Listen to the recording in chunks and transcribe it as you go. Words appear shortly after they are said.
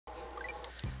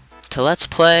To let's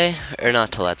play, or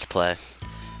not to let's play?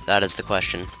 That is the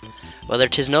question. Whether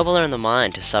 'tis nobler in the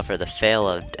mind to suffer the fail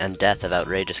and death of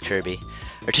outrageous Kirby,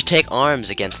 or to take arms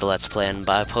against the let's play and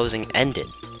by opposing end it.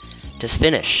 To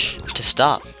finish, to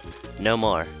stop, no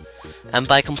more. And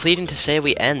by completing to say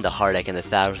we end the heartache and the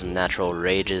thousand natural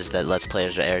rages that let's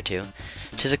players are heir to.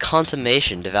 'Tis a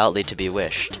consummation devoutly to be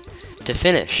wished. To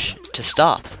finish, to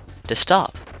stop,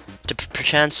 to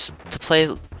perchance to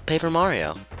play Paper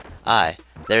Mario. Aye,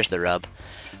 there's the rub.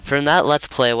 For in that let's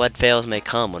play what fails may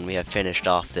come when we have finished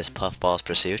off this puffball's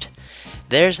pursuit.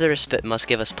 There's the respect must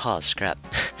give us pause, scrap.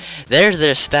 There's the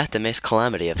respect that makes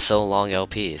calamity of so long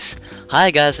LPs.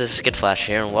 Hi guys, this is Skidflash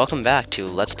here, and welcome back to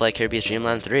Let's Play Kirby's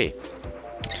Dreamland 3.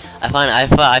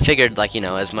 I figured, like, you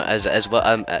know, as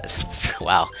well,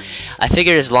 wow. I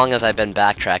figured as long as I've been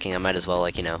backtracking, I might as well,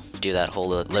 like, you know, do that whole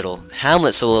little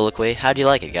Hamlet soliloquy. How do you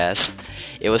like it, guys?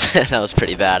 It was, that was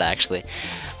pretty bad, actually.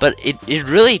 But it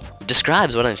really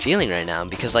describes what I'm feeling right now,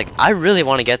 because, like, I really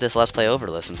want to get this Let's Play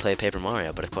overlist and play Paper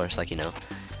Mario, but of course, like, you know,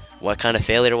 what kind of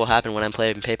failure will happen when I'm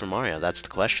playing Paper Mario? That's the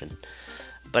question.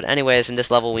 But anyways, in this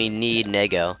level, we need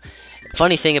Nego.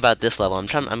 Funny thing about this level, I'm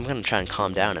gonna try and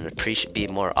calm down and be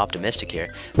more optimistic here.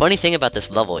 Funny thing about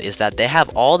this level is that they have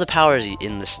all the powers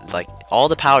in this, like, all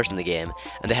the powers in the game,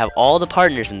 and they have all the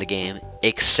partners in the game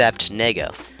except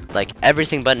Nego. Like,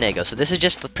 everything but Nego. So this is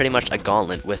just pretty much a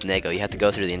gauntlet with Nego. You have to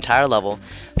go through the entire level,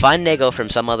 find Nego from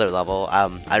some other level.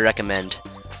 I recommend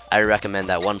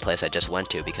that one place I just went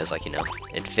to because, like, you know,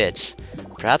 it fits.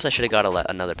 Perhaps I should have got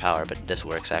another power, but this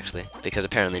works actually, because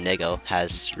apparently Nego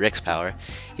has Rick's power.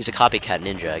 He's a copycat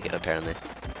ninja, apparently.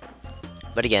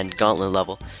 But again, gauntlet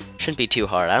level shouldn't be too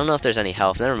hard. I don't know if there's any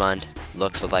health. Never mind.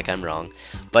 Looks like I'm wrong.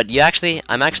 But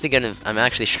I'm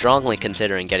actually strongly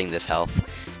considering getting this health,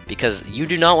 because you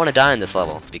do not want to die in this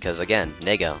level. Because again,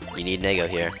 Nego, you need Nego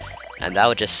here, and that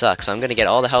would just suck. So I'm gonna get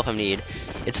all the help I need.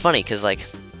 It's funny, cause like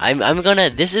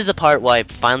this is the part where I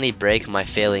finally break my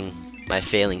failing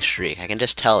streak. I can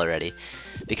just tell already,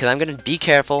 because I'm gonna be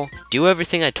careful, do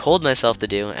everything I told myself to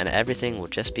do, and everything will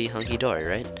just be hunky-dory,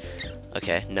 right?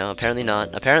 Okay, no, apparently not.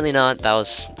 Apparently not. That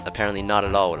was apparently not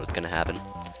at all what was gonna happen.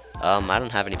 I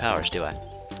don't have any powers, do I?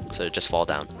 So just fall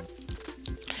down.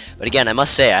 But again, I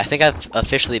must say, I think I've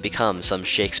officially become some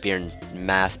Shakespeare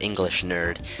math English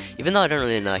nerd. Even though I don't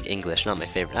really like English, not my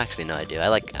favorite. Actually, no, I do. I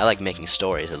like making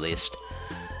stories at least.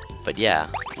 But yeah,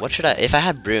 what should if I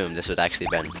had Broom, this would actually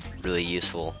been really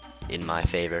useful in my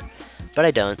favor. But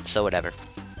I don't, so whatever.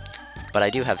 But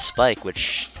I do have Spike,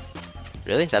 which,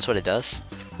 really? That's what it does?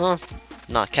 Well,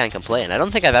 can't complain. I don't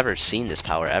think I've ever seen this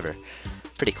power ever.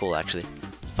 Pretty cool, actually.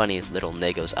 Funny little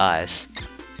Nego's eyes.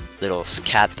 Little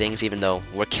cat things, even though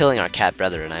we're killing our cat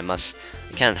brother, and I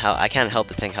can't help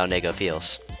but think how Nego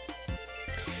feels.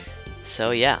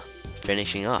 So yeah,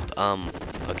 finishing up.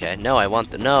 Okay, no, I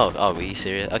want no. Oh, are you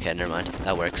serious? Okay, never mind.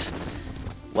 That works.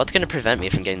 What's gonna prevent me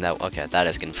from getting that? Okay, that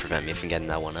is gonna prevent me from getting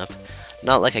that one up.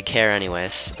 Not like I care,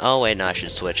 anyways. Oh wait, no, I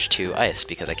should switch to ice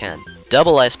because I can.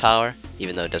 Double ice power,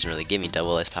 even though it doesn't really give me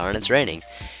double ice power, and it's raining.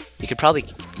 You can probably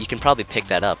pick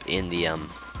that up in the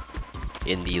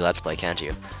Let's Play, can't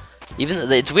you? Even though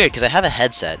it's weird because I have a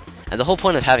headset, and the whole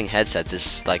point of having headsets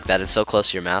is like that it's so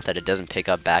close to your mouth that it doesn't pick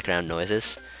up background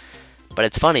noises. But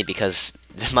it's funny because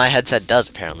my headset does,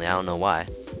 apparently. I don't know why.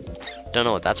 Don't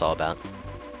know what that's all about.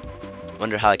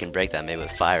 Wonder how I can break that, maybe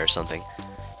with fire or something.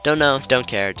 Don't know, don't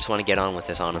care, just want to get on with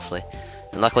this, honestly.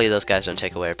 And luckily those guys don't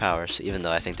take away our powers, even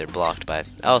though I think they're blocked by...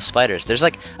 Oh, spiders. There's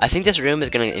like... I think this room is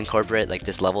going to incorporate, like,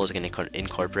 this level is going to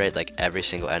incorporate, like, every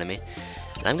single enemy.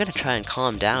 And I'm going to try and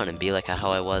calm down and be like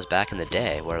how I was back in the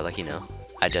day, where, like, you know,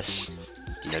 I just,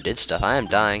 you know, did stuff. I am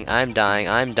dying, I'm dying,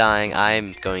 I'm dying,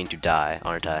 I'm going to die,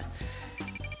 aren't I?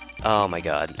 Oh my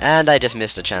god. And I just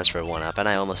missed a chance for a 1-up, and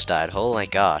I almost died. Oh my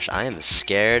gosh, I am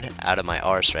scared out of my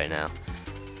arse right now.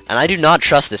 And I do not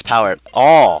trust this power at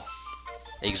all.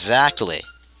 Exactly.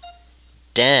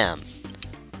 Damn.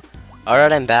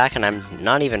 Alright, I'm back, and I'm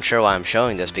not even sure why I'm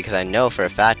showing this, because I know for a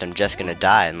fact I'm just gonna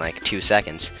die in like 2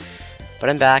 seconds. But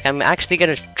I'm back. I'm actually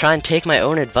gonna try and take my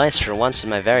own advice for once in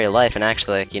my very life, and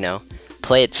actually, like, you know,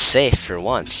 play it safe for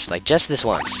once. Like, just this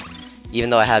once. Even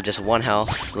though I have just 1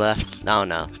 health left. Oh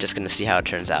no, just gonna see how it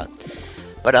turns out.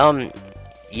 But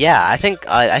yeah, I think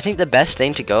the best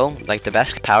thing to go, like the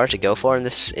best power to go for in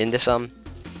this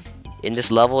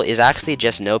level is actually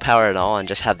just no power at all and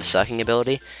just have the sucking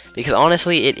ability, because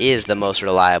honestly it is the most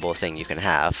reliable thing you can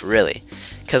have, really.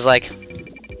 Cause like,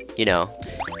 you know,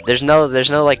 there's no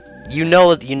like, you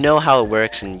know how it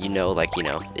works, and you know, like, you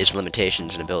know, its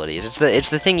limitations and abilities. It's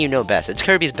the thing you know best. It's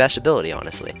Kirby's best ability,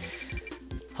 honestly.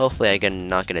 Hopefully I'm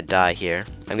not gonna die here.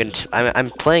 I'm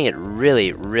playing it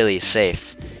really, really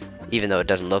safe. even though it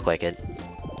doesn't look like it.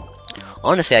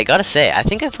 Honestly, I gotta say, I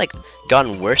think I've like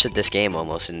gotten worse at this game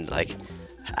almost, and like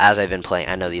as I've been playing.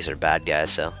 I know these are bad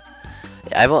guys, so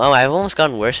I've almost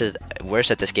gotten worse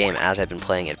at this game as I've been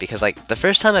playing it, because like the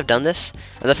first time I've done this,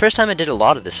 and the first time I did a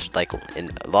lot of this, like in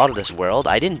a lot of this world,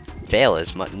 I didn't fail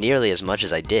nearly as much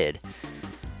as I did.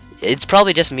 It's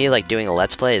probably just me like doing a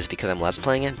let's play is because I'm let's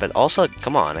playing it, but also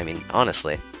come on, I mean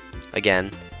honestly, again,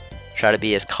 try to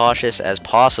be as cautious as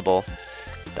possible.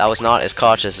 That was not as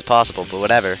cautious as possible, but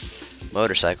whatever.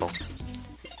 Motorcycle.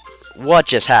 What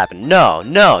just happened? No,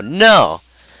 no, no,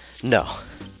 no,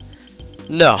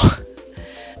 no.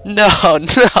 No, no,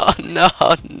 no,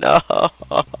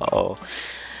 no.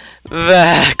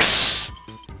 Vex.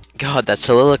 God, that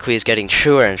soliloquy is getting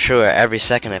truer and truer every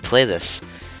second I play this.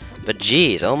 But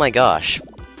geez, oh my gosh.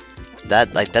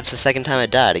 That's the second time I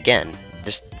died again.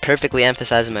 Just perfectly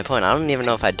emphasizing my point. I don't even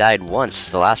know if I died once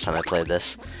the last time I played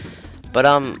this. But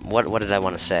what did I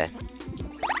want to say?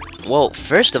 Well,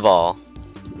 first of all,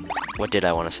 what did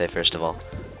I want to say first of all?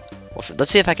 Well, let's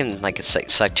see if I can like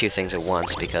select two things at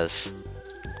once, because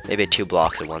maybe 2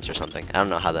 blocks at once or something. I don't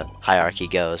know how the hierarchy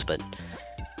goes, but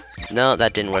no,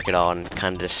 that didn't work at all and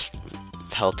kind of just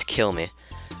helped kill me.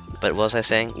 But what was I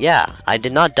saying? Yeah, I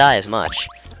did not die as much.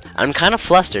 I'm kind of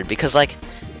flustered because like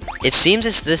it seems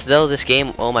as though this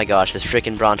game, oh my gosh, this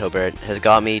freaking Bronto bird has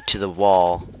got me to the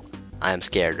wall. I am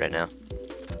scared right now.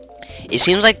 It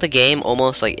seems like the game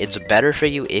almost like it's better for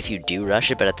you if you do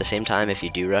rush it, but at the same time, if you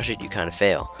do rush it, you kind of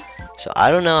fail. So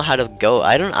I don't know how to go.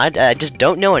 I just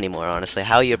don't know anymore, honestly,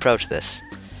 how you approach this.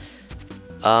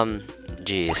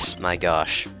 Jeez, my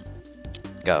gosh.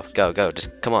 Go, go, go.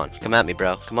 Just come on, come at me,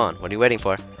 bro. Come on. What are you waiting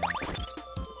for?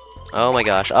 Oh my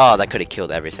gosh. Oh, that could have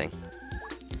killed everything.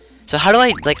 So how do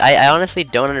I like? I honestly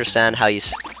don't understand how you.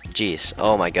 Jeez.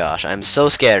 Oh my gosh. I'm so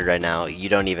scared right now. You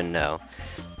don't even know.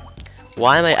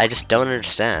 Why am I just don't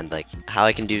understand, like, how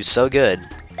I can do so good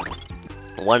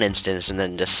one instance and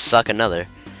then just suck another.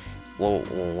 Well,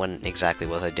 when exactly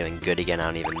was I doing good again? I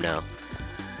don't even know.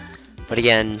 But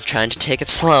again, trying to take it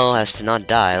slow as to not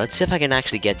die. Let's see if I can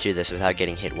actually get through this without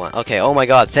getting hit once. Okay, oh my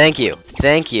god, thank you!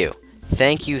 Thank you!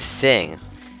 Thank you, thing.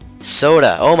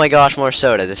 Soda! Oh my gosh, more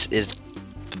soda. This is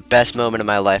the best moment of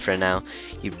my life right now.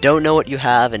 You don't know what you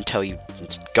have until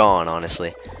it's gone,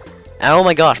 honestly. Oh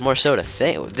my gosh, more soda.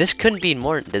 This couldn't be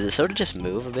more. Did the soda just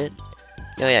move a bit?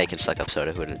 Oh yeah, you can suck up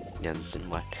soda. Who didn't? Yeah,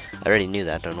 what? I already knew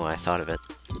that. Don't know why I thought of it.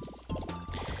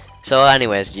 So,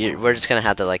 anyways, we're just gonna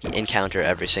have to like encounter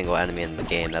every single enemy in the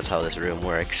game. That's how this room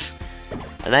works.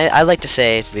 And I like to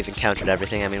say we've encountered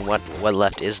everything. I mean, what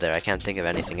left is there? I can't think of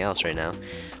anything else right now.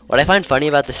 What I find funny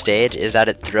about the stage is that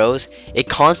it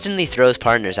constantly throws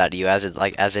partners at you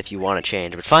as if you want to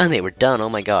change. But finally, we're done. Oh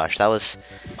my gosh, that was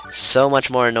so much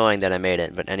more annoying than I made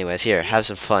it. But anyways, here, have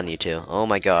some fun, you two. Oh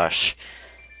my gosh.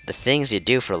 The things you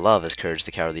do for love, as Courage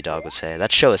the Cowardly Dog would say.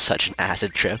 That show is such an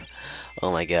acid trip.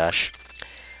 Oh my gosh.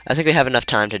 I think we have enough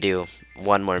time to do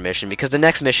one more mission, because the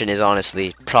next mission is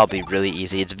honestly probably really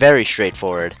easy. It's very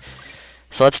straightforward.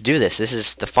 So let's do this. This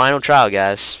is the final trial,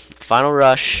 guys. Final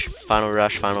rush,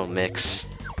 final mix.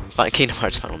 Kingdom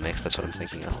Hearts final mix, that's what I'm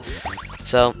thinking of.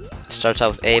 So, starts out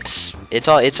with apes.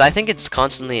 I think it's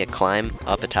constantly a climb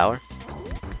up a tower.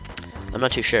 I'm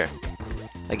not too sure.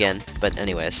 Again, but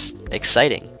anyways,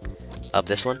 exciting. Up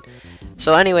this one.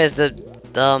 So anyways,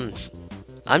 I'm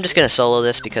just gonna solo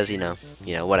this because you know,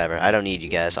 whatever. I don't need you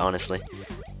guys, honestly.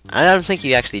 I don't think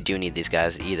you actually do need these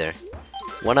guys either.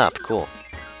 One up, cool.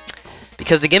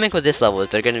 Because the gimmick with this level is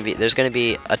there's gonna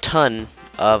be a ton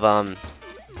of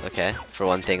okay, for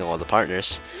one thing, all the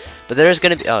partners. But there's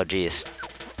gonna be, oh jeez.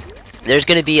 There's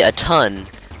gonna be a ton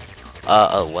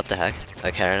oh, what the heck?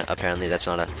 Okay, apparently that's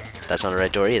not a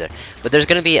right door either. But there's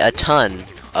gonna be a ton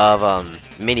of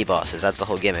mini bosses. That's the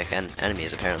whole gimmick, and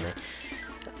enemies apparently.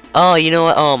 Oh, you know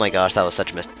what? Oh my gosh, that was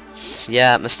such a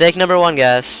yeah, mistake number 1,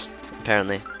 guys.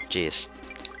 Apparently, jeez,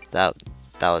 that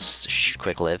was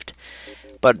quick-lived.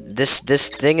 But this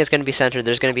thing is going to be centered.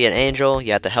 There's going to be an angel.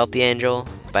 You have to help the angel.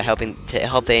 By helping to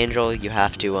help the angel, you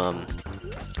have to I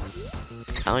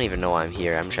don't even know why I'm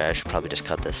here. I'm sure I should probably just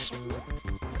cut this.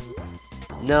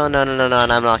 No, and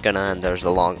I'm not gonna. And there's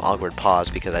a long, awkward pause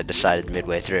because I decided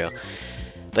midway through.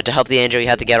 But to help the angel, you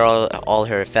have to get all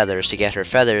her feathers. To get her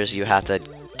feathers, you have to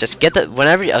just get the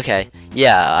okay.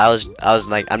 Yeah, I was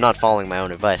like, I'm not following my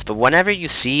own advice. But whenever you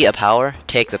see a power,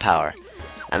 take the power.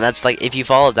 And that's like, if you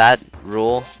follow that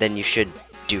rule, then you should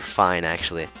do fine,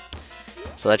 actually.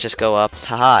 So let's just go up.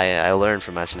 Haha, I learned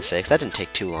from my mistakes. That didn't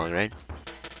take too long, right?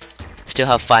 Still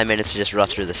have 5 minutes to just rough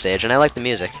through the stage, and I like the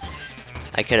music.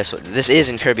 I could have this is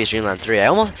in Kirby's Dreamland 3.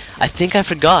 I think I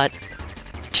forgot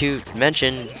to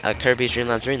mention Kirby's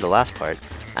Dreamland 3 in the last part.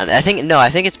 And I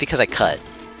think it's because I cut.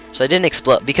 So I didn't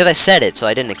explode, because I said it, so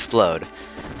I didn't explode.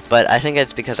 But I think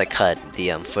it's because I cut the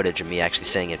footage of me actually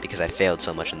saying it because I failed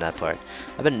so much in that part.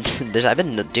 I've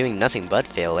been doing nothing but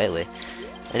fail lately.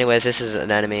 Anyways, this is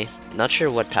an enemy. Not sure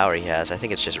what power he has. I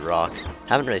think it's just rock.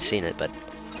 Haven't really seen it, but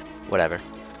whatever.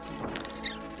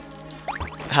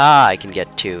 Ha! I can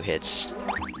get 2 hits.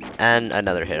 And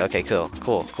another hit. Okay,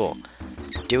 cool.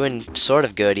 Doing sort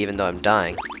of good, even though I'm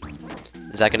dying.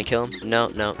 Is that gonna kill him? No,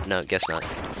 guess not.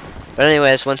 But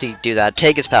anyways, once you do that,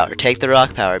 take his power. Take the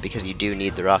rock power, because you do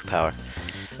need the rock power.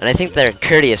 And I think they're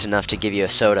courteous enough to give you a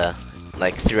soda,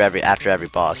 like, after every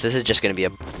boss. This is just gonna be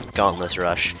a gauntless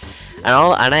rush. And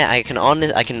I can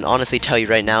honestly tell you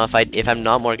right now, if I'm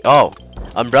not more... Oh!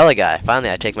 Umbrella guy!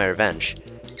 Finally, I take my revenge.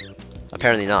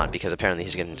 Apparently not, because apparently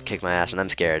he's gonna kick my ass, and I'm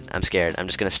scared. I'm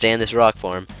just gonna stay in this rock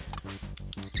form.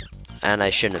 And I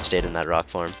shouldn't have stayed in that rock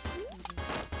form.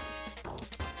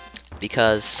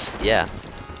 Because, yeah.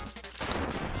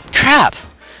 Crap!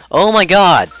 Oh my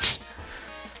god!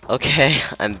 Okay,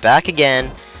 I'm back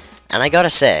again, and I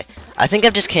gotta say, I think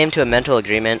I've just came to a mental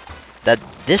agreement that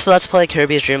this Let's Play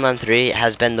Kirby's Dreamland 3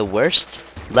 has been the worst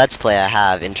Let's Play I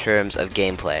have in terms of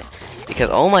gameplay. Because,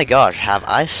 oh my gosh, have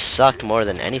I sucked more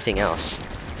than anything else.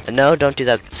 And no, don't do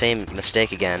that same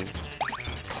mistake again.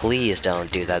 Please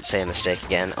don't do that same mistake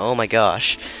again. Oh my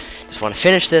gosh. Just want to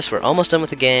finish this. We're almost done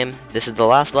with the game. This is the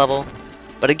last level.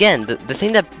 But again, the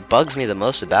thing that bugs me the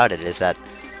most about it is that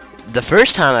the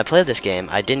first time I played this game,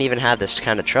 I didn't even have this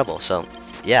kind of trouble. So,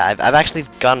 yeah, I've actually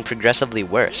gotten progressively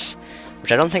worse.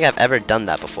 Which I don't think I've ever done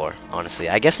that before, honestly.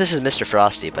 I guess this is Mr.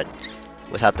 Frosty, but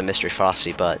without the Mr.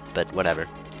 Frosty but whatever.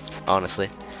 Honestly.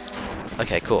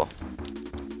 Okay, cool.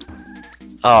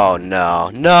 Oh, no.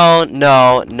 No.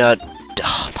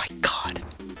 Oh, my God.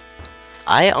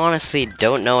 I honestly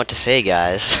don't know what to say,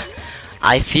 guys.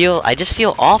 I just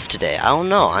feel off today. I don't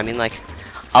know. I mean, like,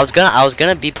 I was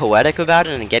gonna be poetic about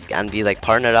it and be like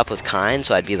partner it up with kind,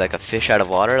 so I'd be like a fish out of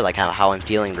water, like how I'm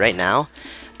feeling right now.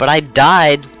 But I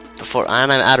died before,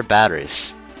 and I'm out of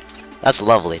batteries. That's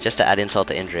lovely. Just to add insult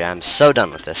to injury, I'm so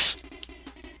done with this.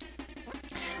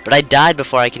 But I died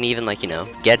before I can even, like, you know,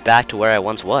 get back to where I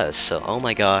once was. So, oh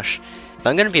my gosh, if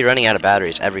I'm gonna be running out of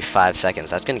batteries every 5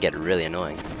 seconds, that's gonna get really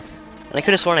annoying. And I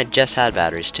could have sworn I just had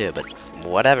batteries too, but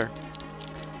whatever.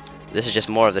 This is just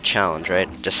more of the challenge, right?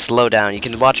 Just slow down. You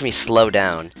can watch me slow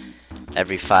down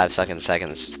every 5 seconds.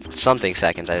 Something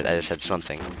seconds. I just said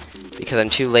something. Because I'm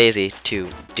too lazy to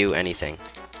do anything.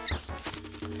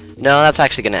 No, that's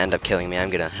actually going to end up killing me. I'm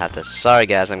going to have to... Sorry,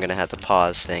 guys. I'm going to have to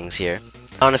pause things here.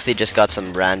 Honestly, just got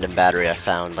some random battery I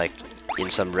found, like, in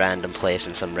some random place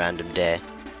in some random day.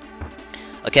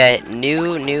 Okay,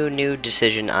 new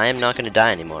decision. I am not going to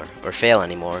die anymore, or fail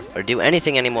anymore, or do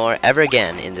anything anymore ever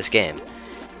again in this game.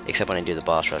 Except when I do the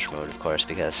boss rush mode, of course,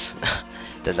 because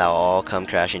then that'll all come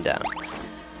crashing down.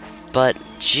 But,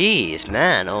 jeez,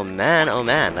 man, oh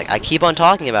man, like, I keep on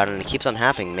talking about it and it keeps on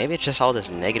happening. Maybe it's just all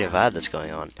this negative vibe that's going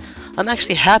on. I'm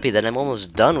actually happy that I'm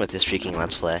almost done with this freaking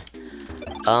Let's Play.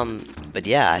 But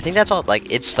yeah, I think that's all,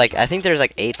 like, it's like, I think there's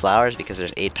like 8 flowers because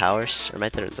there's 8 powers, or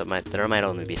there might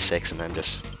only be 6 and I'm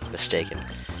just mistaken.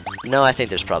 No, I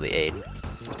think there's probably 8.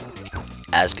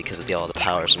 As because of all the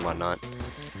powers and whatnot.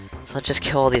 Let's just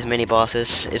kill all these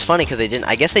mini-bosses. It's funny because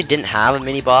I guess they didn't have a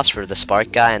mini-boss for the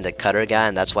spark guy and the cutter guy,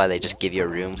 and that's why they just give you a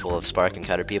room full of spark and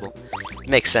cutter people.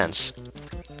 Makes sense.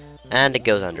 And it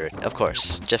goes under it, of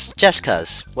course. Just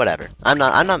cuz. Whatever. I'm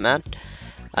not mad.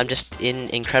 I'm just in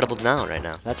incredible denial right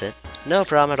now. That's it. No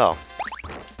problem at all.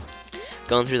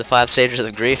 Going through the 5 stages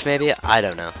of grief, maybe? I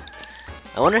don't know.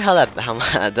 I wonder how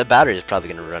the battery is probably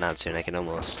gonna run out soon. I can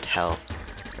almost tell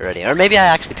already. Or maybe I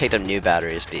actually picked up new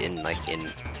batteries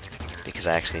because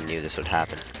I actually knew this would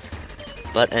happen.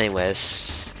 But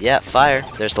anyways, yeah, fire.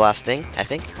 There's the last thing, I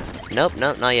think. Nope,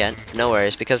 not yet. No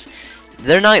worries, because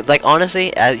they're not, like,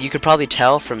 honestly, as you could probably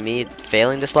tell from me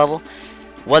failing this level,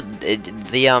 what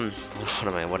am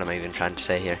I even trying to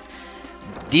say here?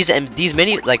 These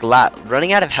mini, like,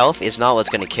 running out of health is not what's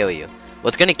gonna kill you.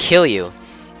 What's gonna kill you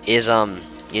is,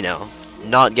 you know,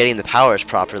 not getting the powers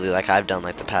properly like I've done,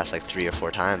 like, the past, like, 3 or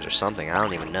 4 times or something. I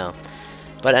don't even know.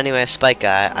 But anyway, Spike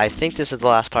Guy, I think this is the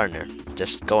last partner.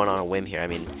 Just going on a whim here. I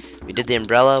mean, we did the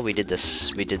umbrella, we did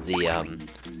the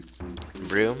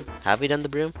broom. Have we done the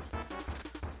broom?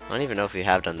 I don't even know if we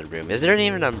have done the broom. Is there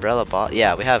even an umbrella boss?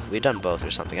 Yeah, we've done both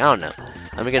or something. I don't know.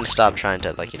 I'm gonna stop trying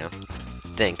to, like, you know,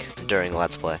 think during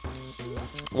Let's Play.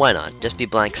 Why not? Just be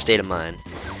blank state of mind.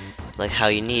 Like how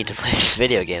you need to play these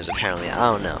video games, apparently.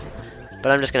 I don't know.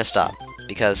 But I'm just gonna stop.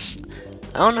 Because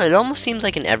I don't know, it almost seems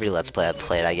like in every Let's Play I've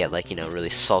played, I get, like, you know, really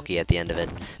sulky at the end of it.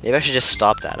 Maybe I should just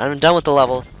stop that. I'm done with the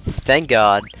level. Thank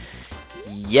God.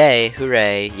 Yay,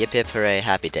 hooray, yip yip hooray,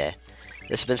 happy day.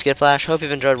 This has been Skid Flash. Hope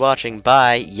you've enjoyed watching.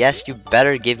 Bye. Yes, you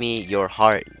better give me your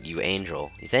heart, you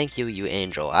angel. Thank you, you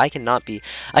angel. I cannot be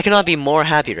more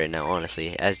happy right now,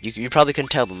 honestly. As you probably couldn't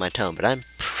tell by my tone, but I'm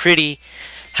pretty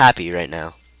happy right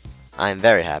now. I'm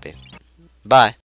very happy. Bye.